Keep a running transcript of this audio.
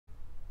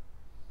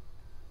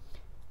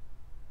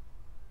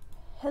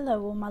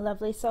Hello all my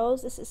lovely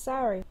souls, this is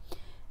Sari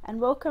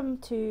and welcome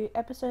to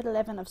episode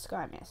 11 of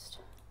SkyMyst.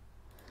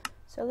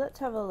 So let's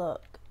have a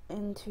look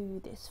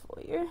into this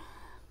for you.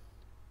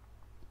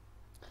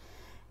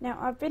 Now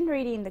I've been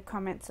reading the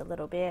comments a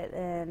little bit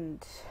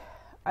and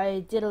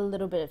I did a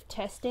little bit of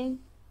testing.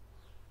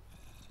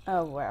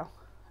 Oh wow,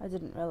 I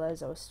didn't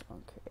realise I was still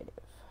on creative.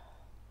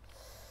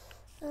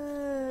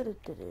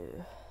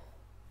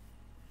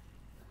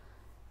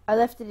 I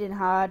left it in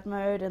hard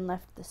mode and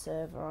left the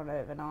server on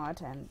overnight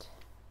and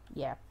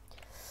yeah.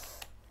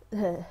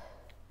 I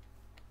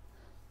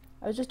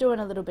was just doing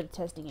a little bit of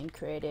testing in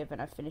creative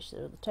and I finished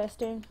all the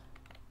testing.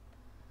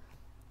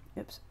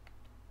 Oops.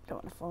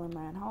 Don't want to fall in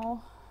my own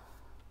hole.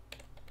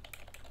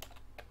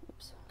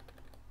 Oops.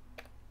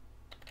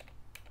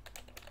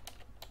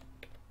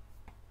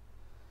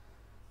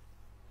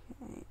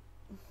 Okay.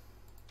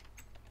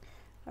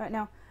 Right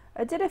now,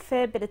 I did a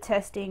fair bit of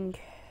testing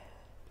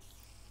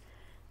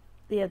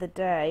the other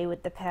day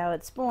with the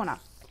powered spawner.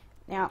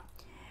 Now,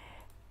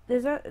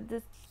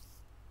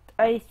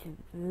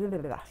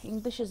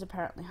 English is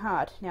apparently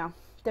hard. Now,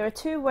 there are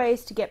two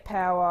ways to get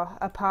power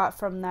apart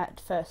from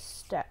that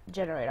first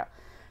generator.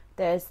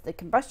 There's the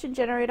combustion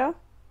generator,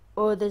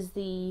 or there's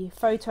the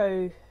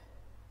photovoltaic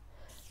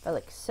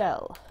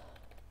cell.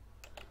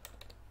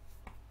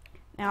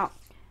 Now,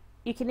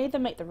 you can either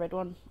make the red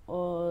one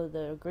or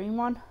the green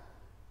one.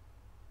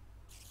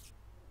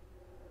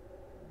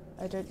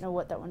 I don't know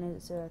what that one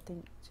is, I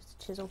think it's just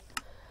a chisel.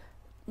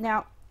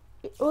 Now,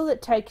 all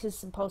it takes is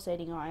some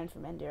pulsating iron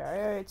from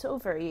Enderpeople. It's all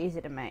very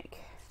easy to make.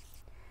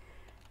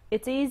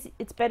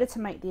 It's better to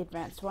make the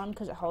advanced one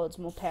because it holds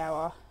more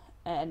power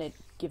and it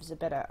gives a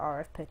better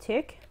RF per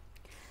tick.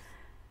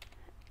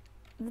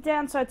 The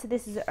downside to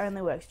this is it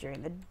only works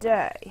during the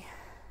day.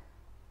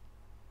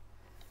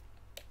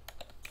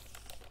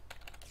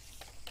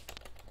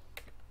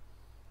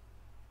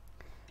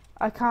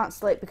 I can't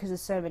sleep because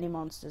there's so many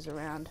monsters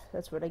around.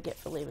 That's what I get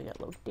for leaving it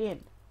logged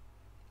in.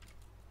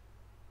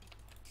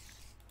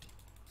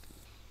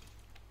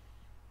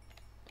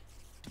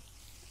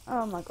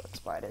 Oh my god,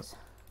 spiders.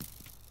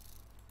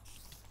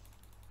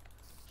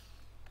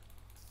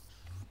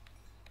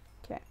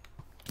 Okay.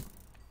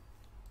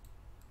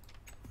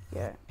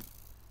 Yeah.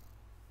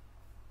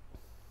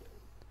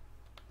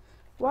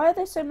 Why are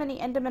there so many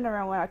Endermen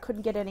around when I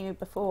couldn't get any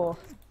before?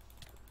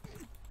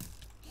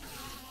 I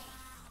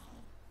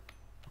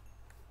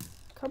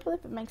can't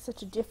believe it makes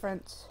such a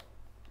difference.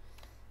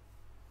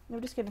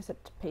 I'm just going to set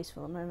it to peace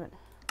for a moment.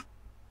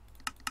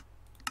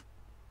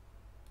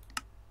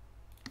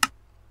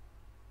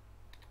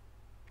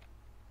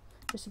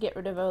 Just to get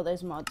rid of all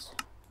those mobs,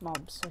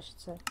 I should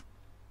say.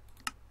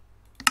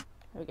 There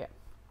we go.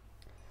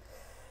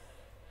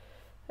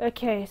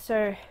 Okay,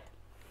 so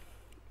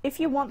if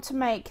you want to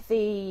make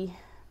the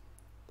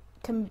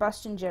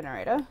combustion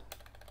generator,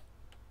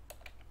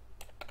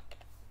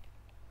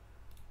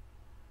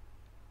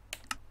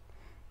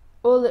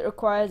 all it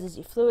requires is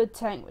your fluid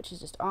tank, which is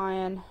just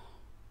iron,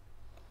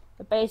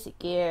 a basic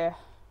gear,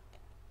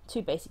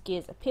 two basic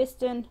gears, a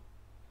piston,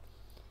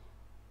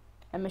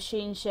 a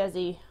machine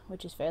chassis,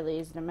 which is fairly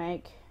easy to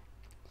make.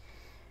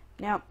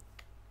 Now,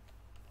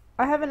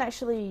 I haven't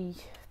actually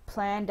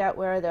planned out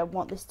where I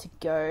want this to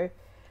go,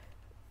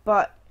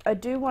 but I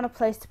do want a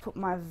place to put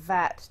my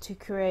vat to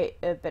create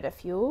a better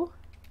fuel,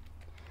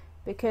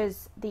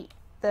 because the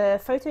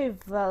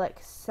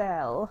photovoltaic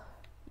cell,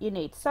 you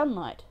need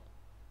sunlight,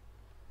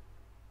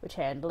 which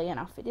handily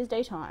enough it is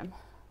daytime.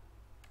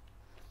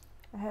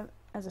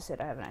 As I said,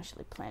 I haven't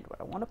actually planned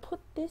where I want to put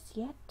this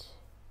yet.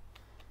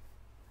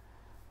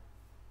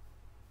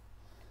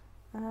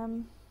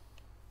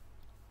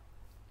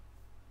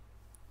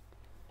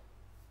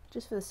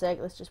 Just for the sake,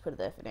 let's just put it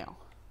there for now.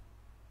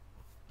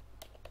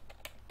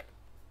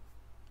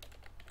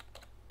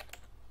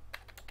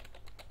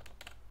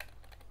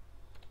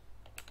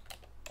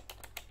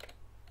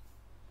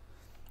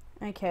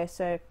 Okay,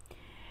 so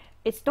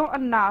it's not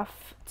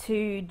enough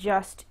to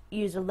just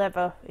use a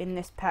lever in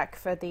this pack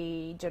for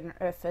the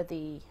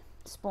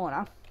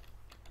spawner.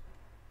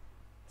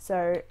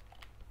 So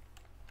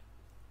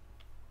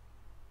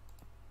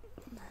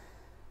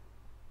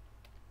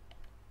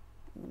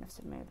I'm gonna have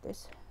to move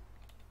this.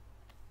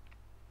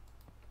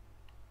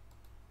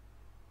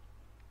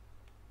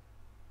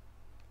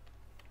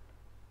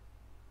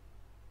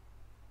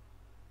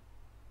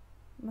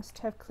 Must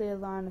have clear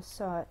line of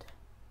sight.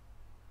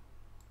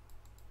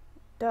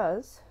 It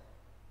does.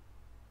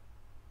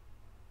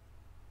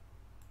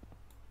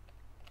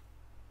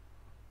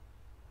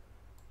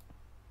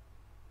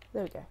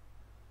 There we go.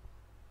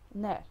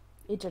 And there,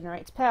 it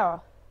generates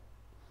power.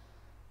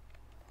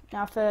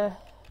 Now for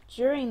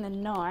during the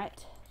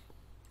night,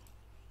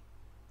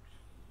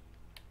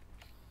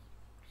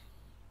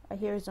 I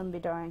hear a zombie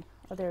dying.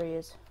 Oh, there he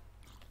is.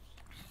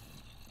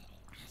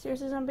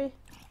 Seriously, zombie?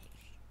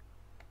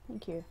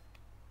 Thank you.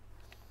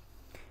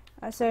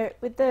 So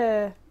with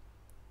the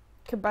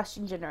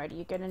combustion generator,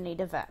 you're going to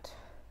need a vat.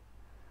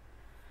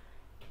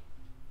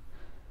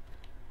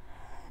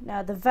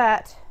 Now the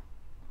vat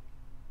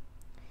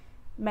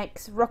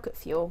makes rocket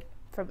fuel,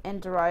 from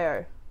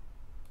Ender.io.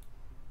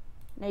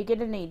 Now you're going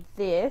to need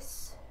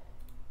this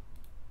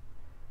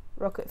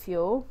rocket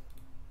fuel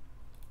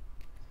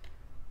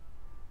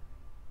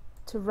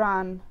to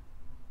run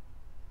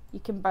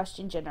your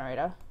combustion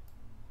generator.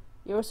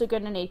 You're also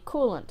going to need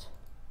coolant.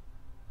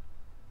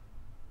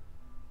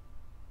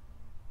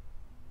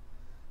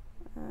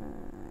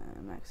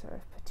 Max RF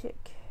per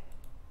tick.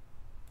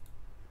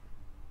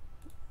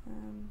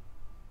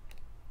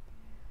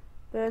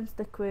 Burns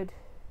liquid.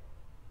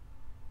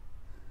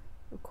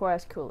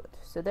 Requires coolant.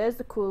 So there's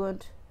the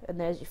coolant and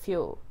there's your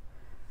fuel.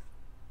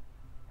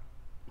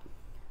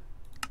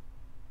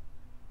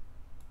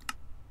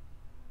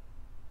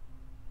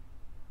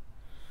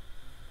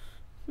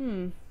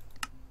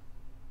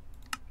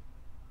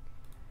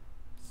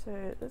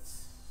 So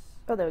let's,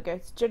 oh there we go,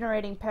 it's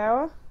generating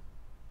power.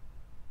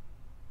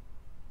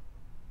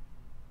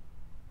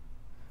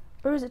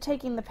 Or is it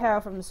taking the power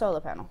from the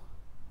solar panel?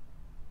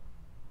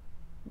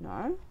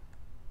 No.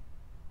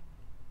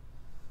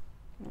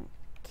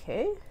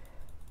 Okay.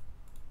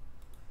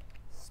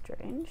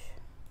 Strange.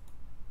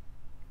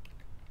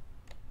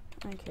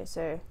 Okay,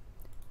 so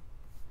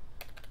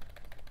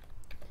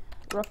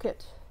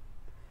rocket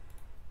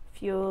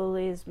fuel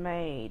is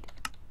made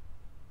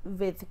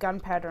with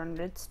gunpowder and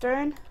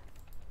redstone.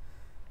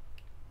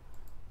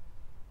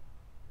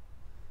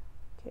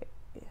 Okay.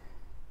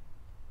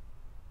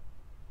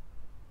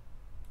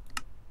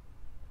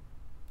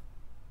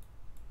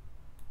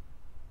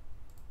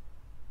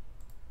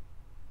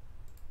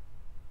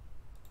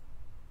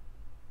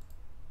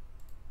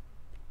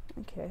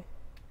 Okay.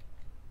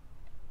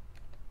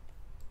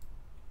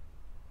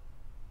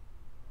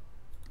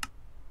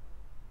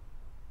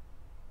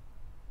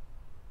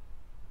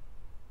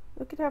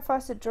 Look at how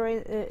fast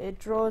it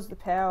draws the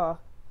power.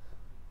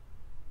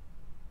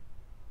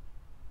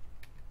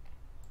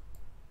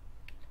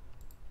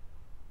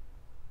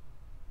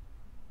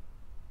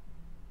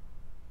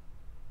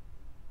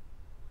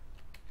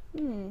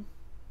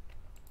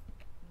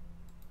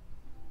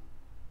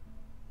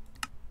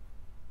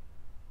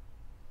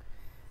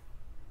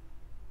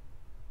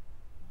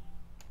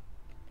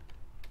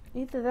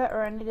 Either that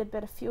or I need a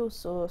better fuel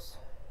source.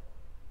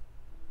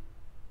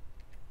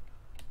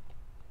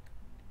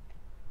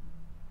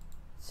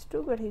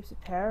 Still got heaps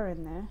of power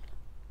in there.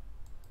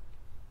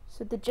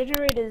 So the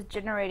generator is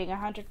generating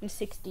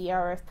 160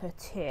 RF per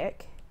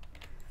tick.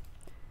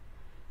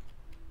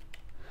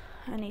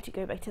 I need to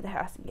go back to the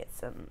house and get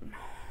some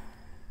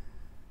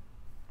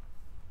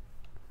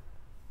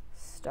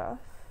stuff.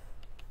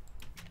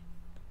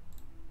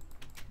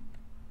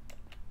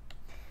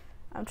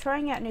 I'm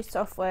trying out new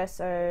software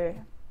so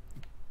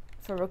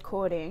for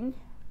recording.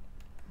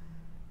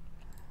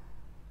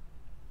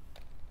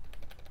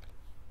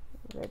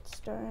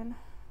 Redstone.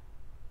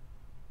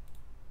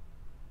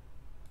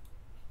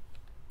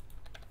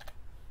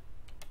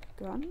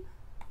 Gun.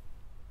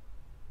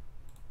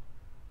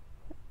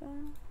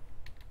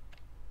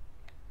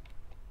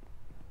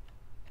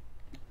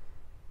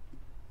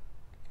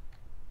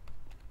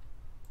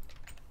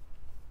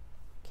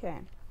 Okay,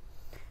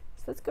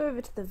 so let's go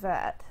over to the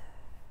vat,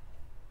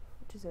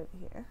 which is over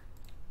here.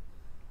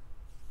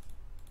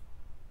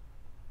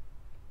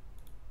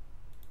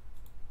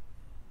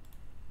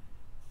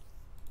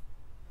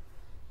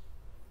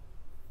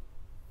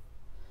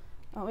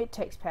 Oh, it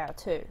takes power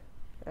too.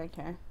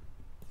 Okay.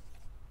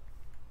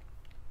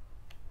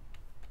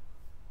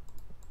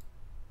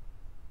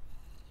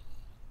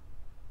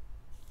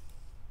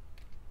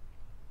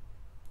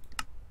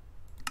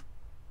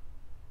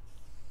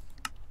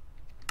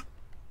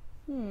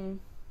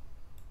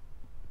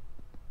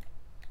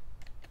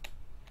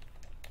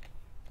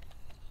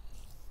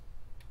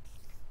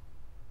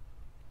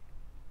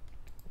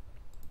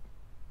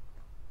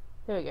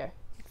 There we go.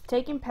 It's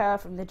taking power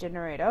from the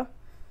generator.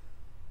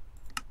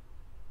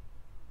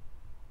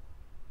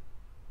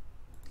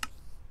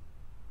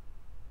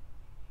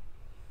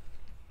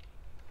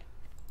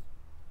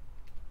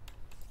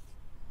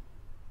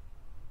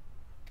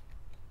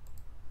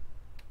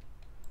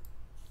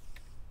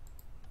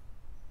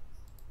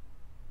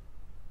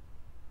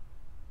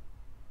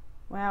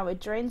 Wow,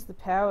 it drains the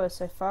power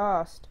so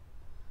fast.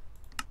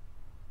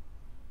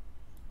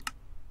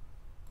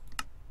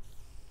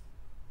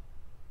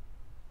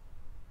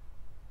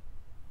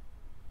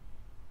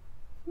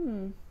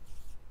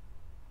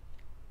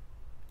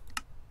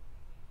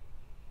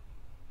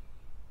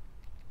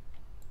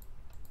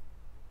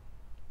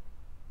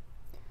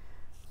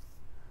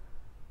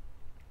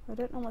 I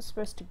don't know what's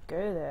supposed to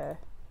go there.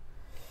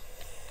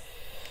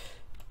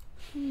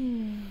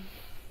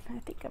 I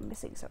think I'm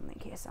missing something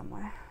here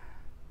somewhere.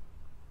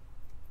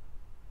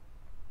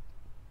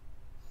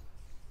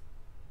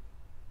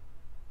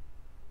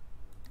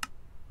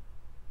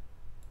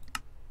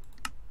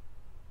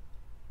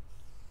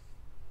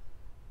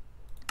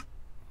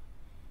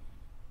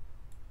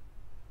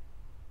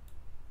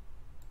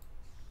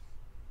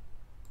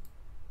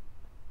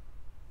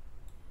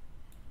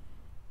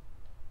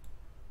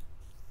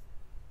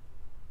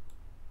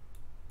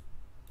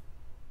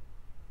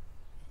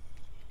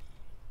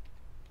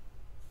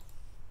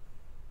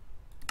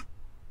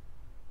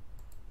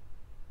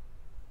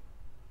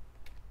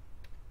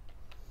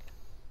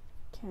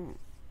 Okay.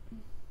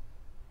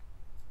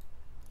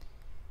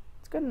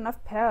 It's got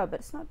enough power,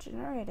 but it's not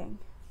generating.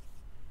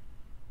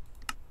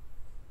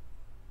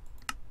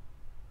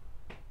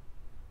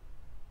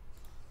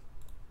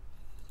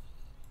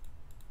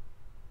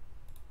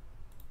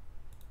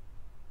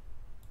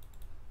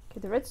 Okay,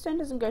 the redstone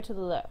doesn't go to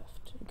the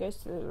left. It goes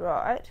to the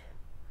right.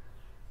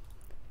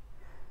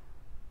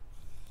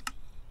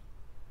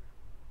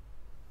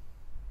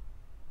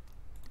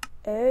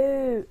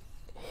 Oh,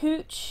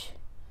 hooch.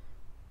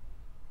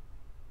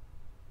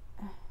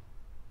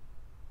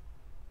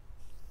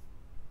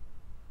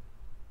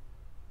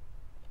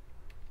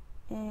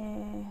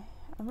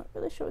 I'm not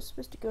really sure what's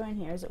supposed to go in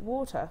here. Is it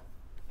water?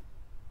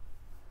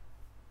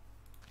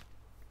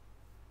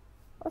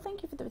 Oh,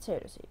 thank you for the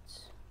potato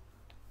seeds.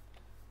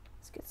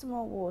 Let's get some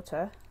more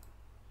water.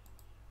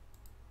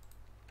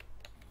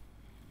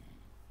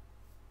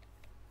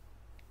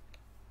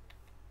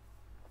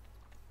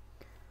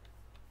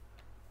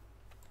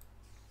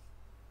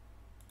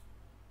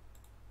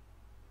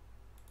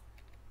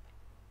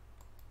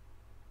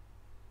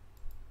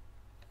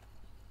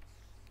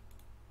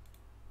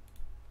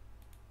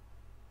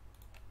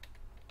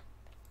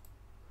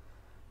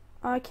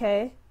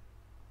 Okay.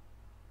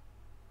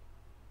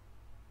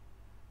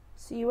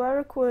 So you are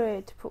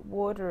required to put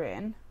water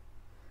in,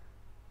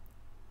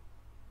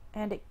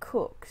 and it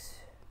cooks.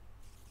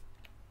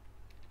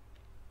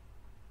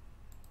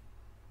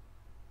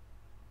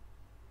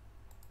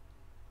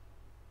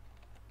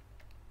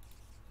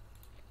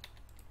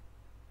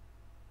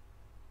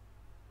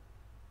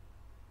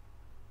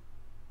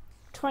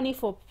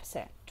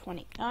 %,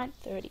 29,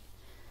 30.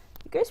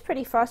 It goes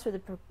pretty fast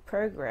with the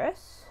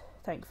progress,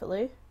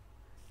 thankfully.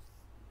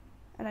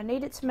 And I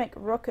need it to make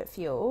rocket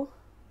fuel.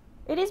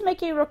 It is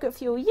making rocket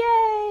fuel,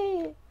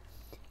 yay!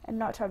 And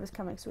nighttime is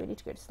coming, so we need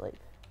to go to sleep.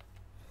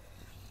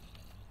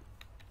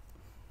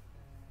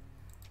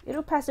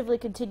 It'll passively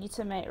continue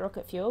to make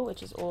rocket fuel,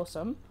 which is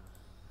awesome.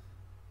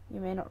 You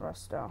may not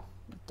rust. Oh,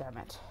 damn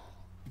it.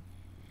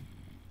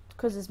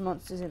 Because there's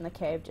monsters in the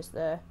cave just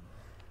there.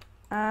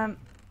 So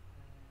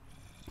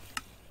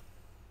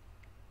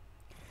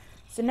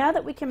now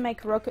that we can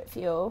make rocket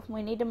fuel,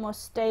 we need a more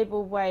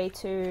stable way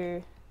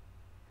to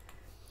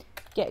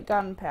get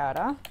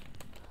gunpowder.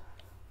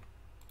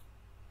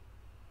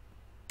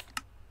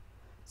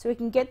 So we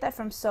can get that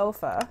from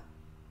sulfur.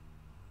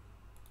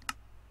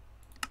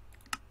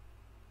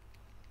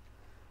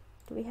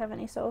 Do we have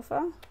any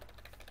sulfur?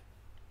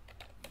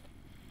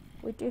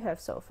 We do have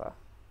sulfur.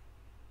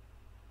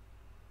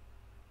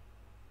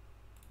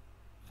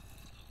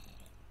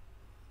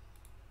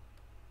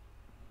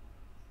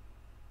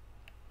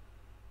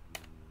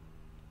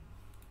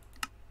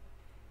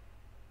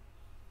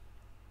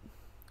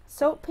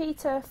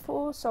 Saltpeter,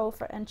 4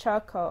 sulfur, and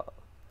charcoal.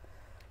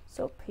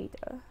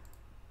 Saltpeter.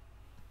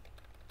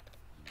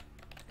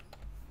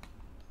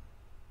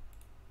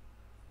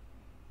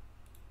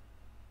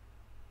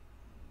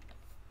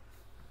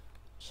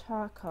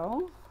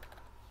 Charcoal.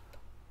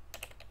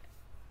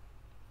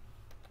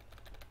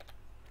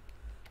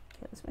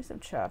 Okay, let's make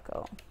some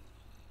charcoal.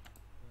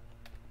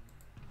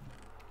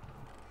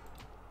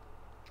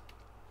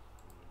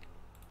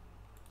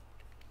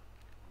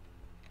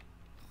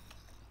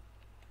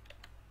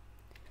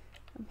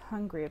 I'm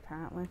hungry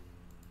apparently.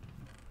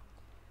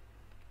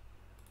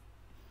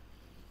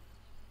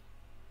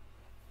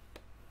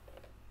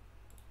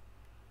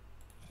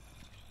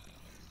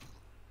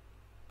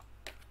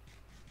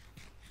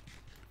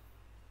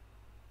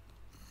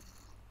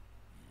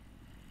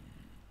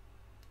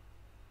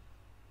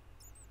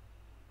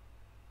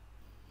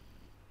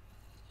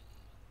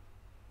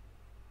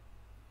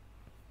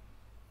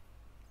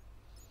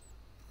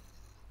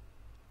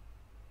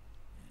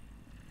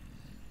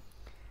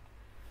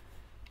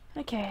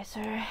 Okay,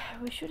 so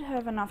we should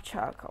have enough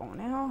charcoal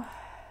now.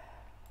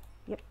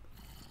 Yep.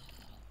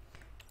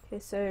 Okay,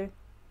 so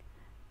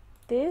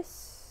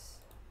this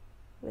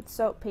with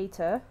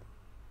saltpeter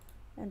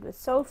and with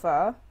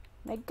sulfur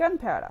make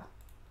gunpowder.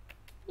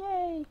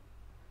 Yay!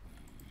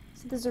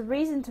 So there's a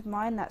reason to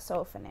mine that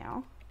sulfur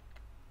now.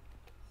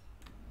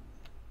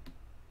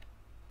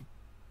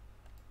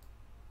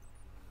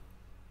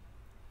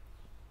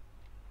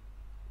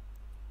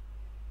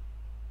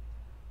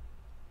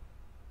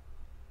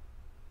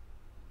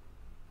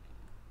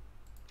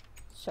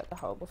 Shut the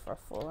hole before I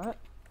fall out.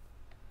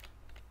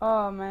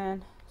 Oh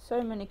man,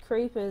 so many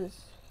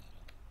creepers.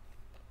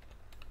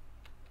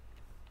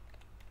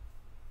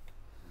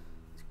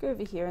 Let's go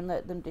over here and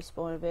let them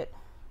despawn a bit.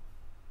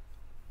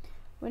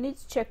 We need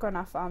to check on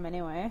our farm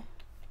anyway.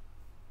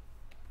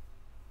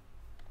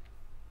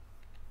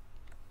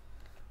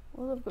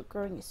 All I've got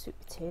growing is sweet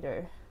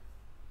potato.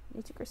 I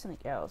need to grow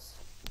something else.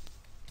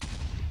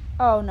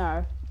 Oh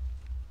no.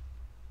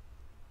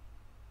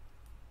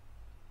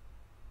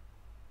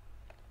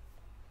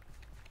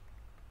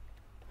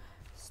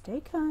 Stay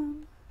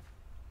calm.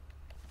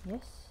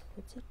 Yes,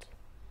 that's it.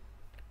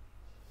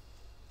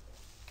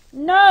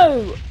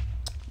 No!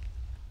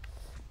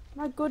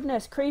 My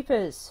goodness,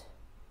 creepers.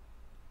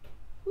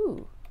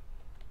 Ooh.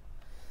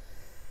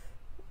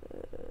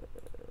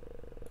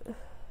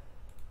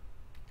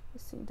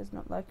 This thing does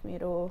not like me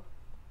at all.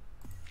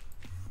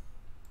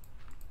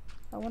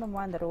 I want to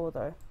mine that ore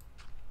though.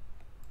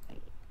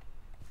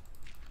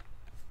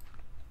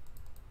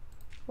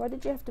 Why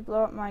did you have to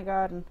blow up my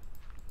garden?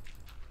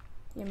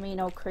 You mean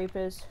old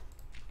creepers.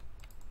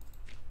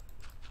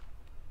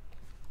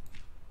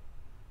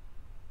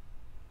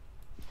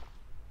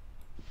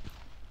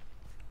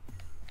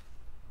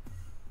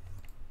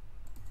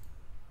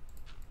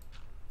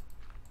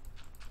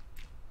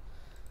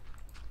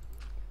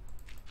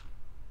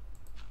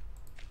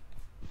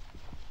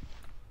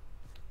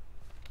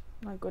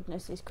 My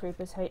goodness, these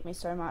creepers hate me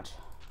so much.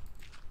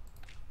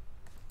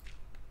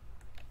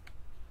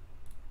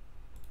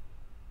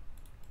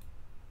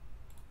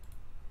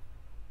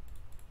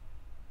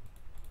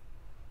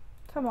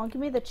 Come on,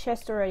 give me the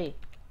chest already.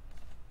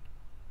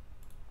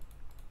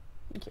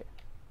 Thank you.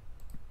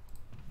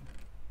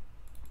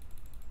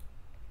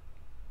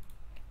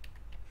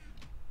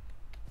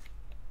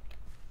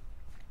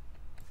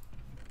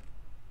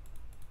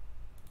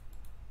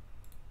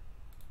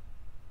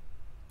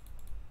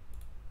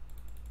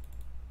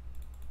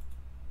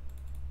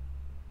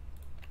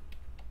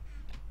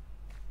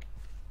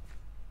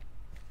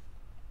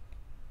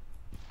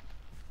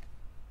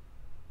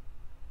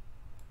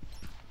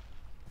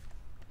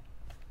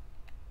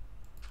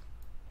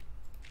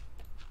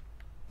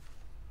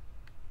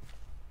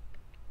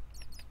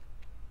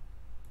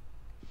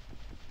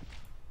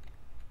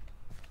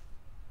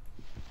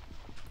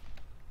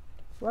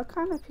 Why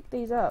can't I pick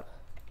these up?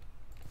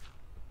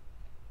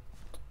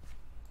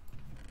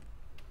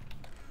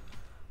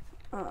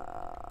 Oh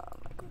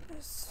my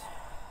goodness.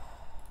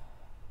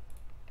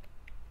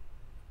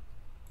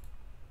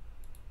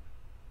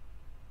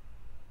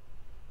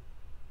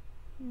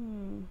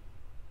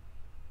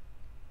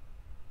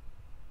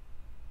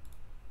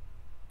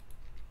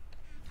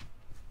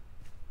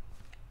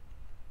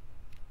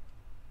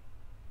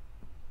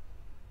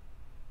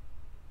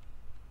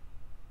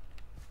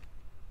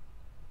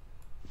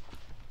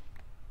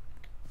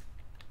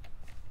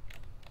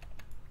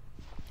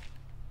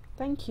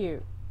 Thank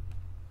you.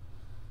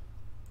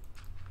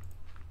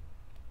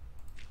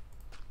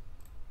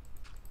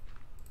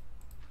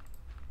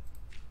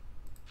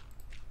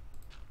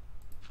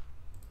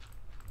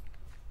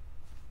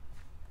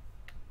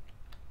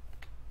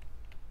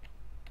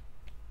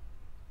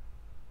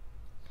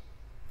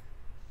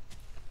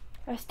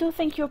 I still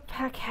think your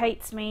pack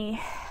hates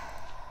me.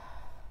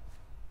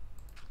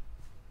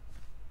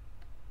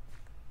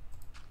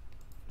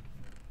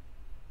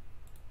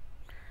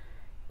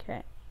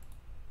 Okay.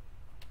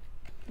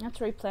 Let's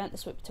replant the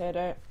sweet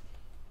potato.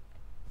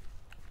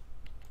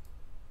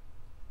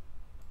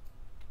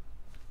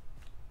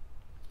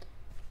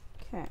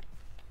 Okay.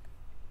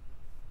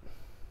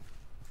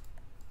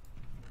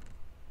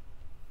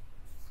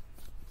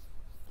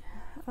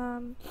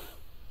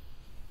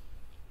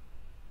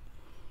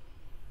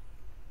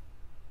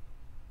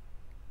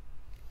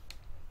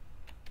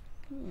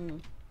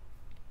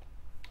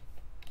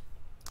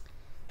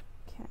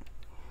 Okay.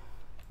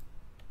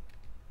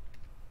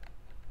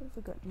 What have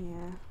we got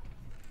here?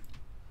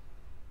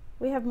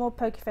 We have more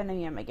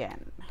Pokefennium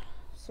again.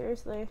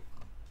 Seriously?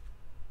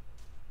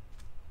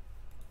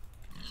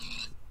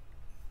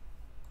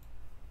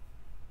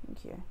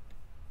 Thank you.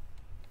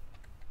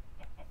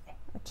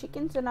 Our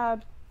chickens and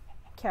our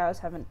cows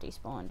haven't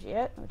despawned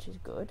yet, which is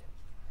good.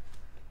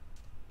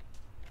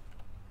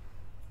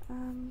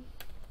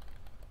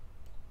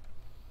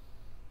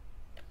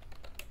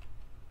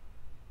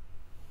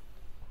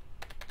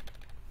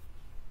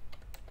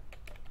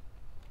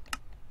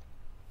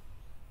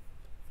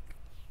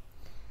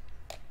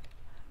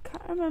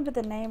 Can't remember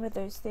the name of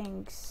those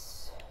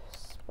things.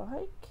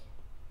 Spike?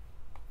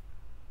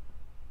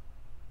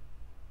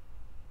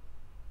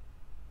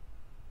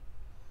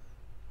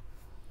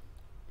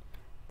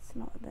 It's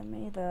not them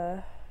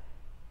either.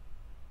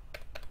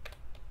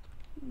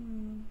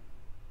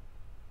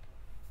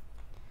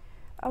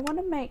 I want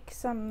to make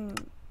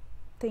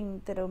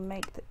something that'll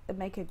make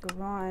a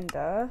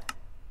grinder.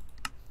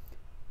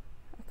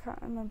 I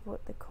can't remember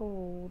what they're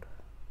called.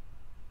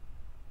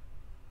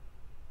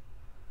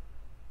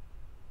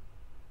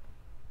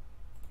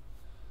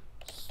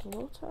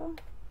 Slaughter?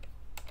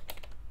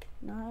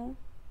 No.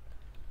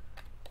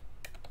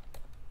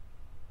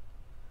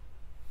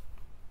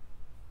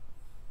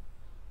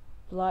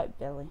 Blight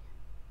belly.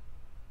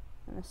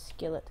 And a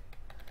skillet.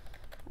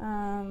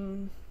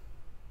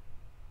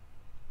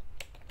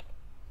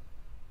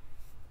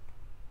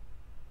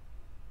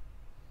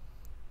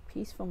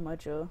 Peaceful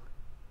module.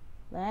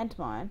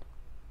 Landmine.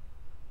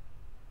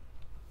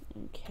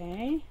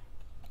 Okay.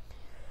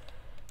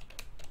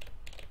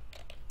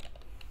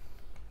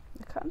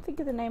 I can't think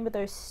of the name of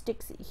those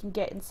sticks that you can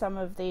get in some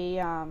of the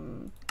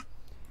other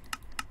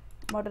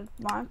modded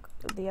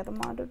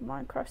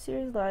Minecraft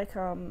series, like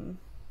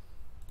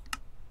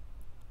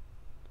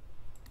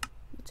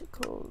what's it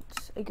called?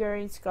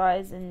 Agrarian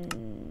Skies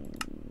and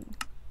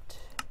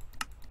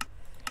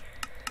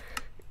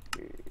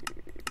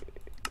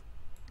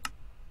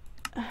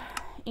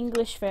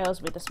English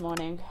fails me this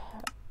morning.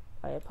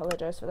 I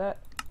apologize for that.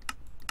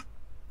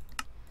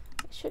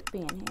 should be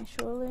in here,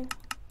 surely.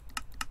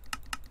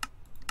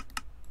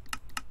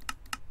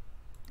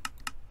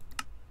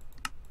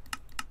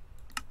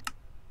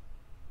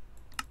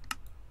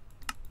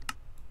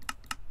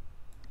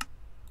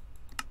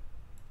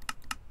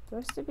 There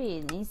has to be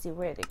an easy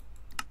way to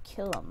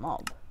kill a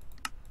mob.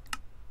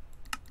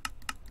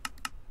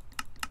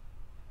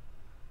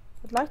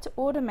 I'd like to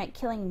automate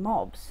killing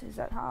mobs. Is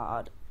that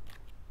hard?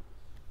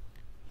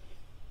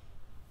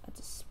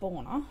 That's a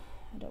spawner.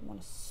 I don't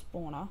want a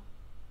spawner.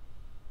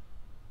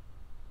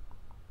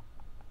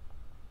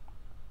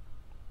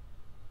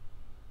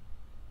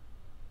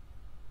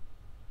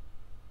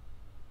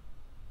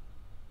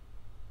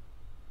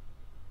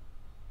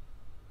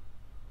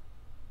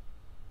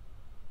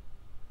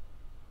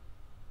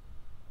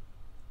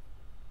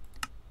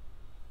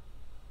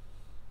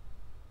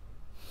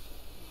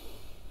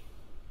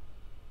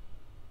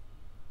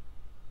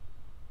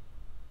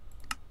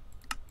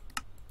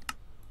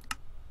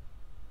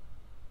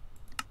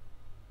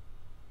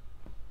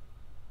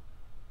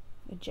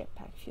 A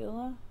jetpack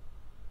fueler,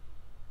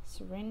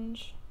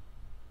 syringe,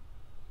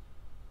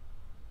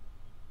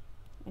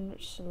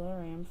 enriched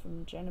solarium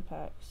from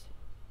Genopacks.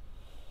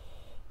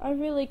 I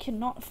really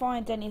cannot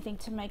find anything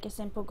to make a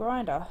simple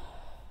grinder.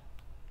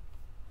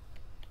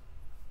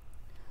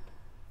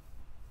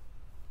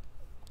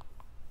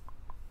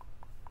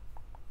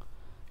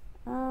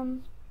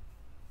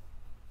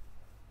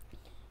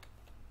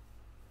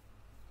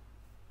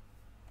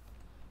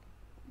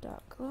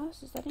 Dark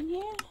glass, is that in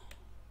here?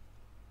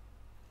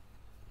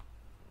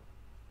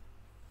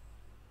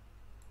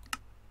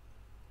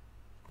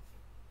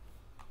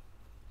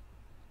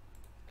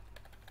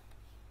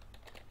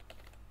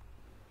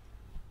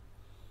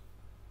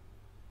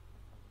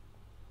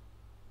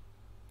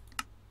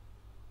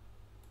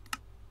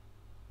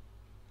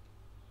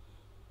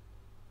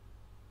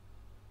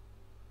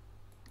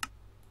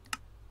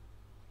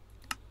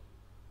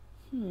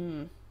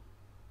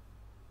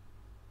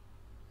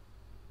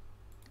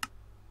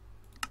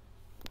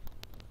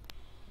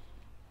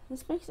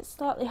 This makes it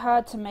slightly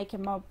hard to make a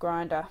mob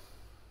grinder.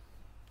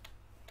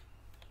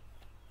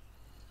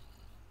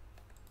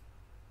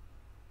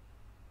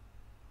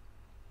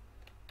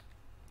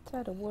 It's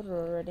out of water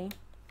already.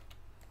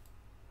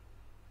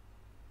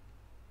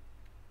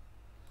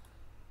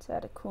 It's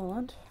out of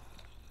coolant.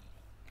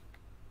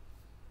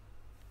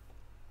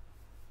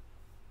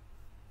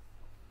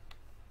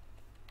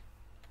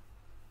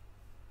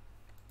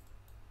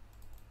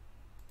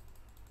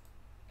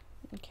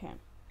 Okay.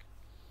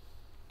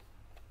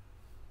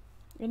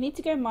 We need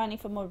to go mining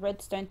for more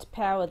redstone to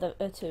power the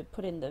to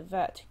put in the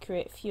vat to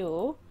create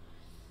fuel.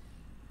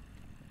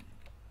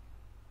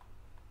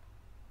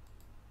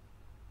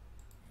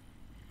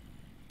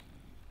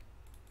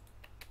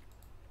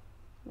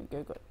 There we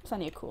go, got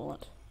plenty of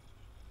coolant.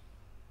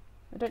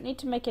 I don't need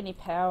to make any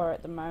power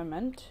at the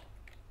moment.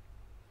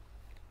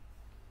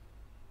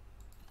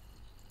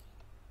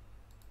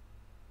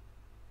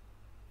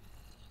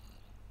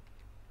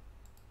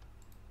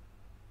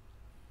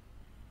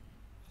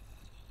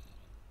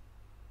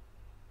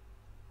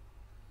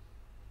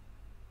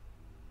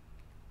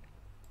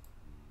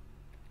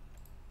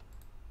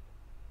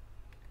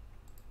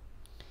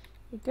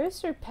 It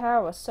goes through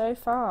power so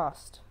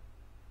fast.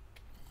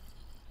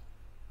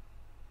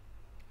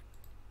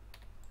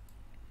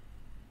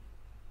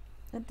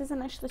 It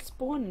doesn't actually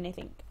spawn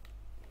anything.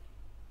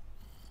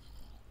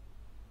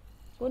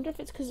 I wonder if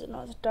it's because it's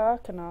not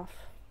dark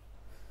enough.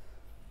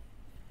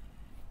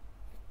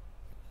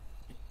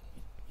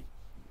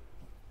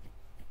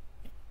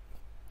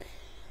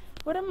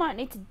 What I might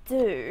need to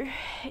do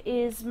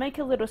is make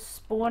a little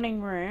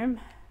spawning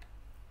room.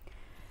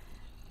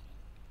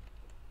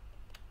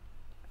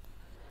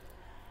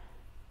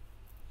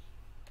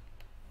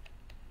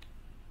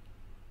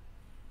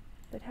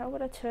 But how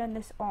would I turn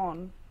this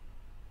on?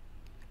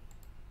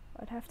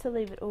 I'd have to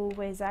leave it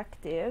always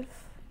active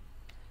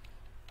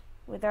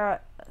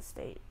without a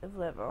state of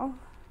level.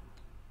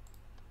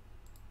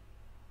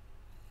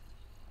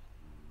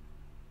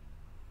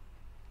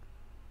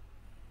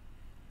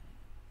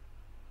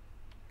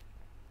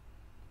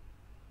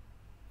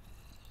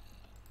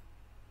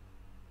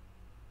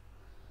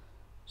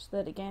 Just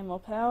let it gain more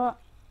power.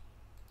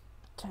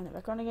 Turn it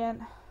back on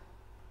again.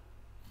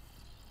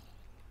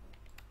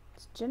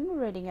 It's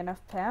generating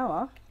enough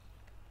power.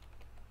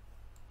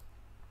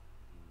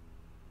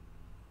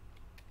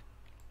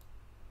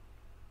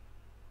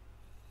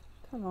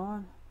 Come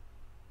on.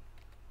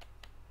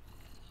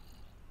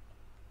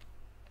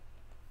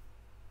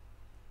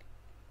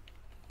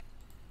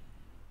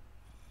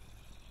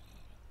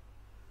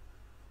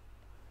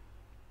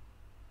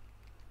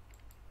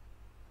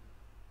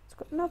 It's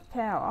got enough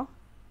power.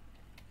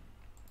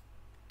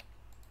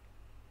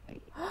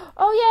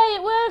 Oh yeah,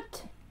 it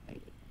worked!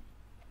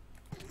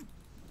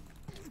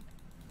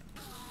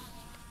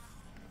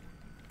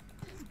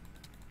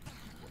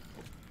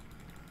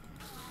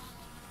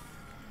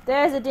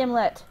 There's a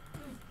dimlet.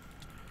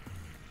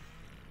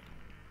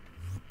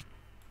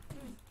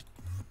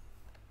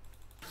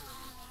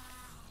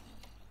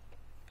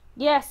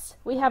 Yes,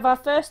 we have our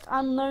first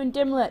unknown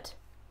dimlet.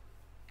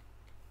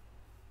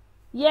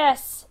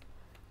 Yes!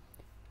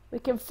 We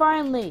can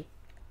finally,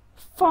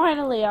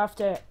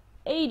 after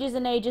ages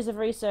and ages of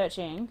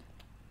researching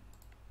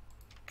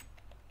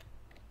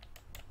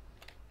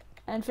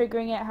and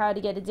figuring out how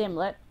to get a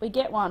dimlet, we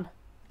get one.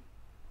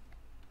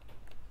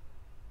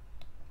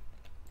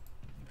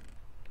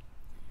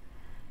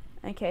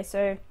 Okay,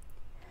 so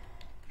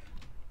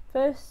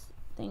first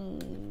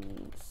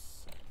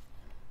things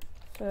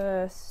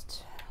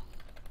first.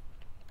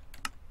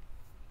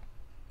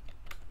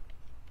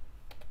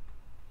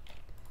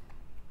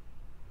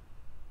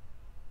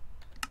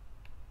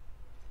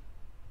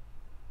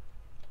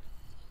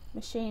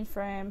 Machine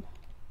frame.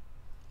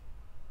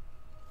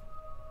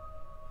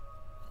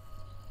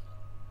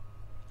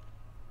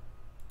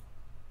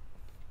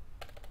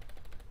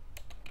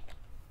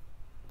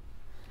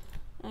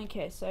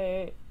 Okay,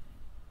 so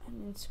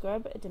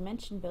inscribe a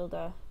dimension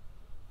builder,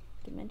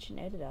 dimension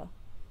editor,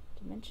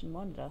 dimension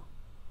monitor,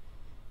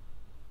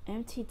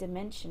 empty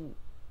dimension,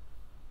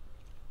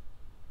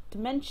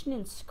 dimension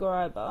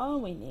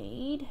inscriber we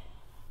need.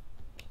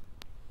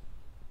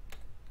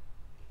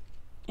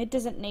 It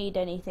doesn't need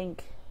anything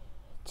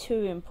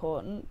too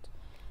important.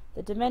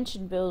 The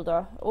dimension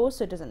builder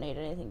also doesn't need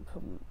anything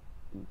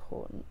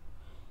important.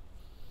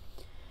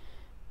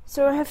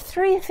 So I have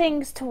 3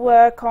 things to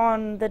work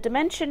on: the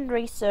dimension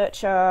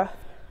researcher,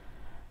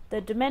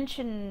 the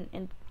dimension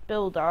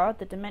builder,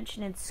 the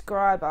dimension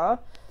inscriber,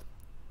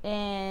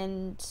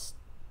 and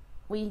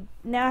we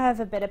now have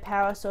a better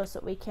power source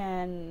that we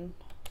can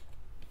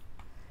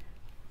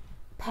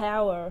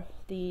power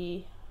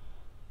the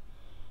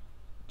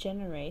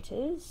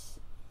generators.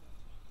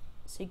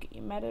 So you get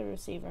your matter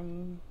receiver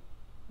and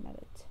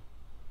matter.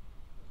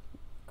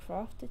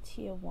 Craft a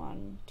tier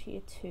 1,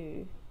 tier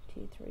 2,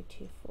 tier 3,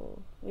 tier 4.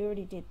 We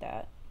already did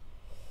that.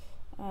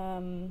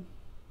 The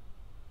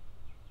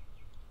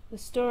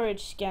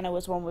storage scanner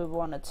was one we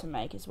wanted to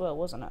make as well,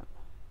 wasn't it?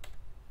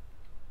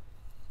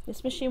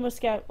 This machine will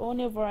scout all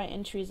nearby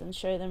entries and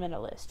show them in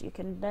a list. You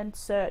can then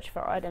search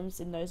for items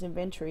in those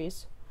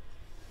inventories.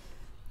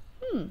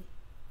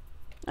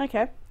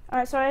 Okay.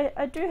 Alright, so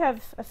I do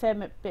have a fair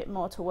bit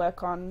more to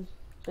work on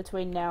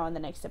between now and the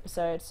next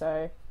episode,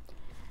 so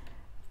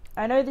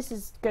I know this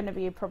is going to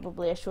be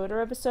probably a shorter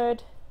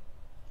episode,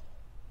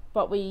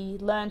 but we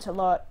learnt a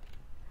lot.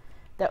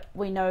 That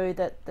we know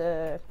that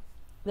the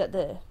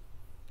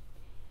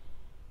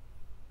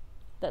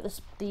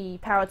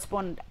powered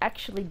spawn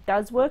actually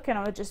does work, and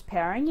I was just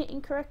powering it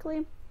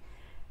incorrectly.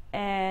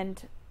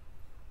 And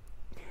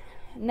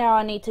now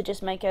I need to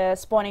just make a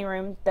spawning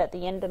room that the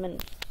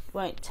Enderman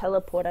won't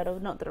teleport out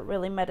of. Not that it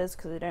really matters,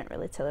 because they don't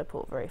really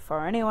teleport very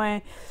far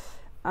anyway.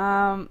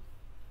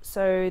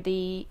 So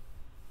there's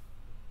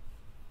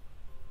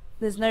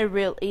no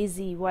real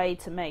easy way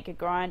to make a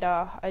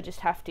grinder. I just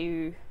have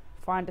to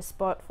find a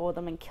spot for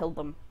them and kill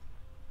them.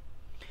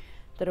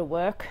 That'll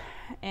work.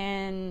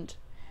 And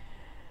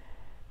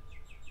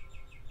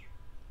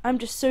I'm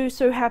just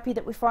so happy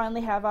that we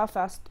finally have our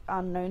first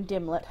unknown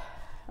dimlet,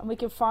 and we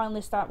can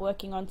finally start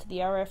working onto the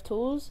RF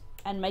tools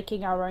and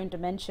making our own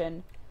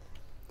dimension.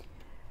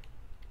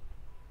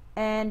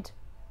 And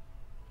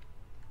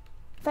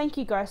thank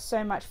you guys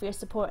so much for your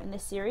support in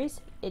this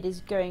series. It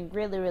is going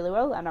really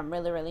well, and I'm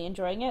really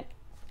enjoying it.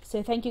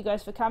 So thank you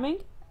guys for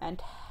coming,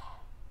 and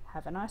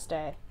have a nice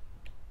day.